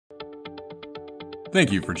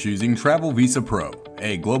Thank you for choosing Travel Visa Pro,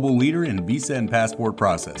 a global leader in visa and passport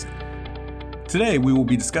processing. Today we will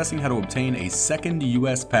be discussing how to obtain a second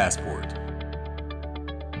U.S. passport.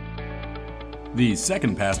 The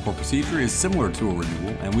second passport procedure is similar to a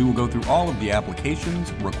renewal, and we will go through all of the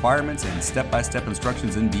applications, requirements, and step-by-step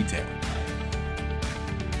instructions in detail.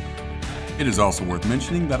 It is also worth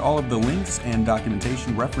mentioning that all of the links and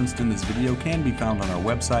documentation referenced in this video can be found on our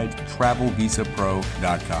website,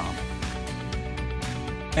 travelvisapro.com.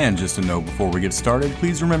 And just a note before we get started,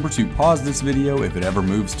 please remember to pause this video if it ever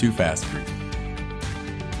moves too fast for you.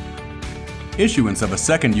 Issuance of a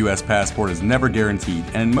second U.S. passport is never guaranteed,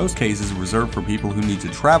 and in most cases reserved for people who need to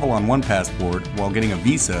travel on one passport while getting a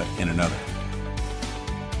visa in another.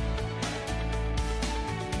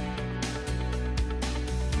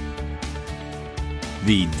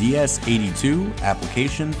 The DS-82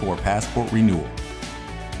 application for passport renewal.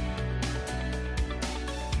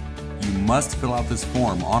 You must fill out this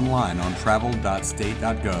form online on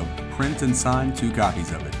travel.state.gov, print and sign 2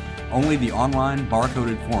 copies of it. Only the online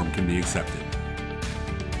barcoded form can be accepted.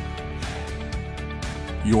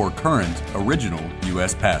 Your current original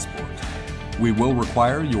U.S. passport. We will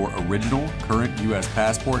require your original current U.S.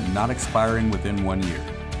 passport not expiring within 1 year.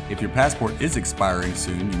 If your passport is expiring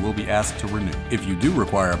soon, you will be asked to renew. If you do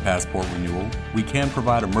require a passport renewal, we can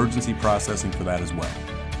provide emergency processing for that as well.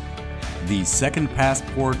 The second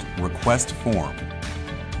passport request form.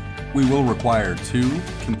 We will require 2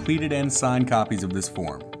 completed and signed copies of this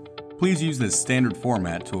form. Please use this standard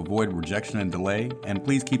format to avoid rejection and delay, and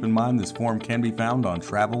please keep in mind this form can be found on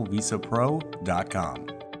travelvisapro.com.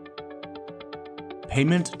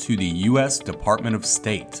 Payment to the U.S. Department of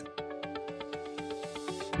State.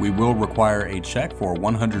 We will require a check for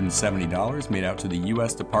 $170 made out to the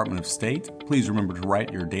U.S. Department of State. Please remember to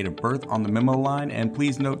write your date of birth on the memo line, and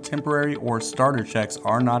please note temporary or starter checks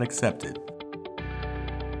are not accepted.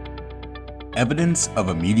 Evidence of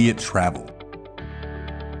immediate travel.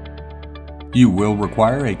 You will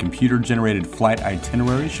require a computer-generated flight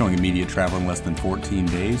itinerary showing immediate travel in less than 14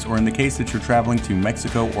 days, or in the case that you're traveling to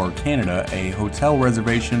Mexico or Canada, a hotel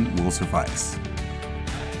reservation will suffice.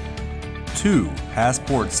 2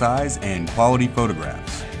 passport size and quality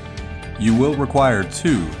photographs. You will require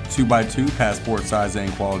 2 2x2 passport size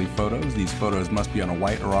and quality photos. These photos must be on a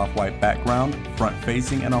white or off-white background,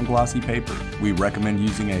 front-facing, and on glossy paper. We recommend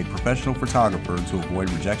using a professional photographer to avoid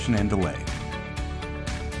rejection and delay.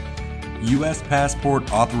 U.S.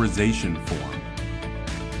 passport authorization form.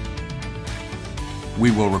 We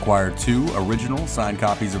will require 2 original signed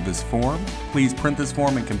copies of this form. Please print this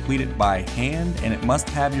form and complete it by hand, and it must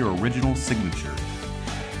have your original signature.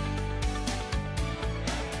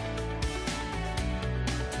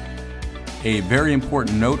 A very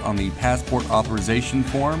important note on the passport authorization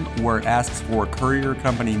form, where it asks for courier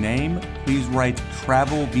company name, please write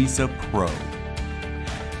Travel Visa Pro.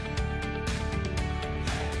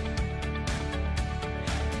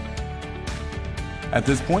 At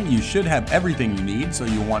this point, you should have everything you need, so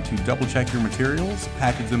you'll want to double check your materials,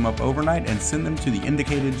 package them up overnight, and send them to the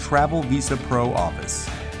indicated Travel Visa Pro office.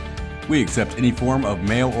 We accept any form of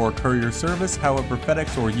mail or courier service, however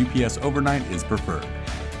FedEx or UPS overnight is preferred.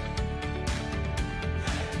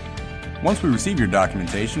 Once we receive your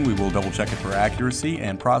documentation, we will double check it for accuracy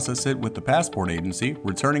and process it with the passport agency,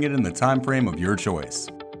 returning it in the time frame of your choice.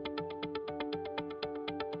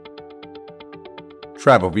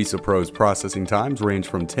 Travel Visa Pro's processing times range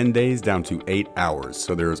from 10 days down to 8 hours,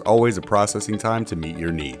 so there is always a processing time to meet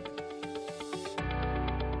your need.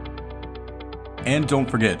 And don't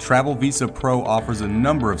forget, Travel Visa Pro offers a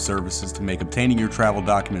number of services to make obtaining your travel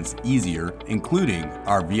documents easier, including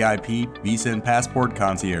our VIP Visa and Passport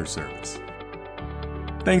Concierge service.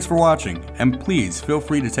 Thanks for watching, and please feel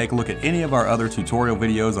free to take a look at any of our other tutorial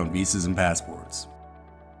videos on visas and passports.